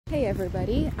Hey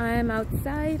everybody, I'm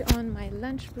outside on my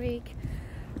lunch break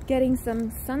getting some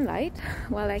sunlight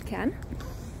while I can.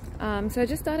 So I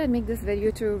just thought I'd make this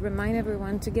video to remind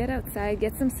everyone to get outside,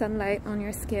 get some sunlight on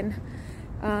your skin.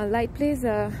 Light plays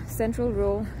a central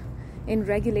role in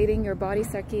regulating your body's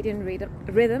circadian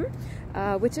rhythm,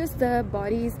 which is the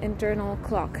body's internal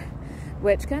clock,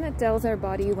 which kind of tells our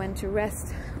body when to rest,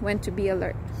 when to be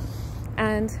alert.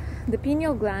 And the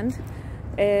pineal gland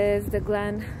is the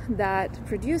gland that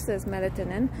produces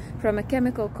melatonin from a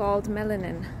chemical called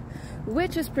melanin,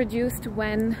 which is produced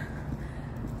when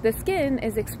the skin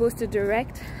is exposed to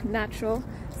direct natural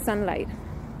sunlight.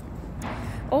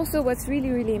 Also, what's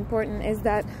really important is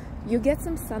that you get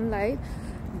some sunlight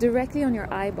directly on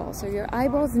your eyeballs. So your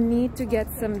eyeballs need to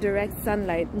get some direct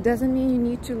sunlight. Doesn't mean you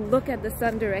need to look at the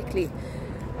sun directly.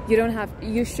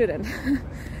 You shouldn't.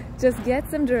 Just get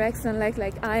some direct sunlight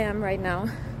like I am right now.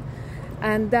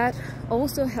 And that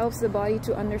also helps the body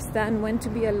to understand when to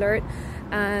be alert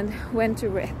and when to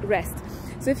rest.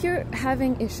 So if you're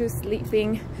having issues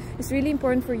sleeping, it's really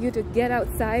important for you to get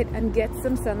outside and get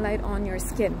some sunlight on your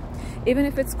skin. Even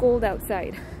if it's cold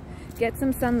outside, get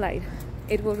some sunlight.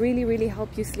 It will really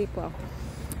help you sleep well.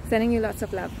 Sending you lots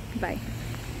of love. Bye.